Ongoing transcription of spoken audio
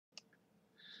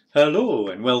Hello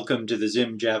and welcome to the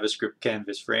ZIM JavaScript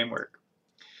Canvas framework.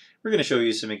 We're going to show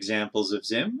you some examples of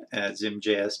ZIM at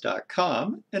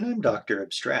zimjs.com, and I'm Dr.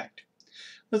 Abstract.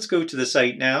 Let's go to the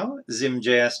site now,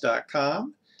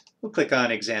 zimjs.com. We'll click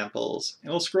on examples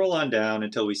and we'll scroll on down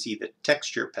until we see the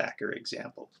texture packer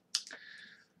example.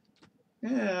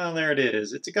 Yeah, there it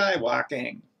is. It's a guy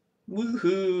walking.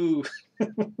 Woohoo!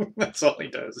 That's all he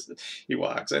does. He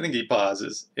walks. I think he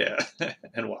pauses. Yeah,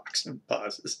 and walks and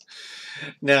pauses.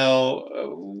 Now,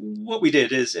 what we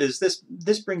did is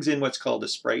this brings in what's called a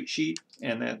sprite sheet,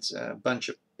 and that's a bunch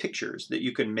of pictures that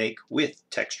you can make with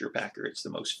Texture Packer. It's the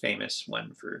most famous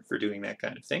one for doing that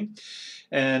kind of thing.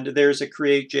 And there's a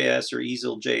CreateJS or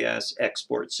easel.js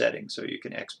export setting, so you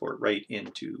can export right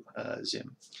into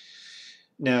ZIM.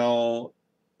 Now,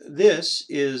 this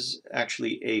is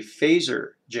actually a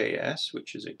phaser.js,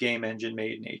 which is a game engine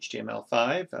made in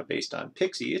HTML5 based on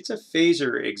Pixie. It's a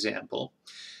phaser example.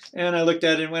 And I looked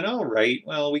at it and went, all right,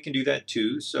 well, we can do that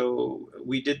too. So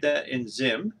we did that in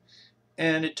ZIM,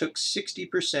 and it took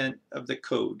 60% of the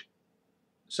code.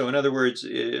 So in other words,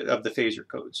 of the phaser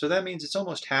code. So that means it's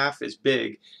almost half as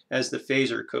big as the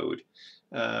phaser code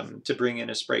to bring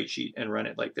in a sprite sheet and run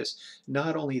it like this.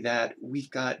 Not only that, we've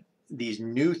got these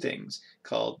new things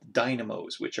called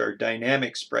dynamos, which are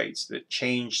dynamic sprites that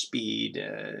change speed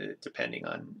depending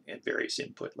on various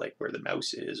input, like where the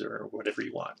mouse is or whatever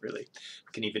you want, really.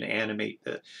 You can even animate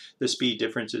the speed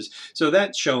differences. So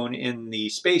that's shown in the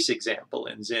space example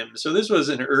in ZIM. So this was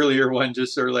an earlier one,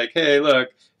 just sort of like, hey, look,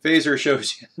 phaser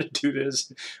shows you how to do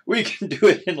this. We can do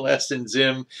it in less than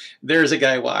ZIM. There's a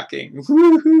guy walking.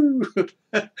 Woohoo!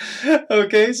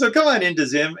 Okay, so come on into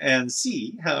ZIM and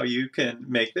see how you can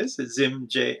make this at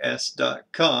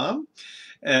zimjs.com.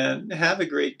 And have a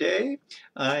great day.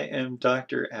 I am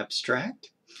Dr. Abstract.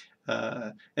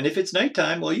 And if it's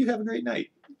nighttime, well, you have a great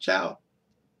night. Ciao.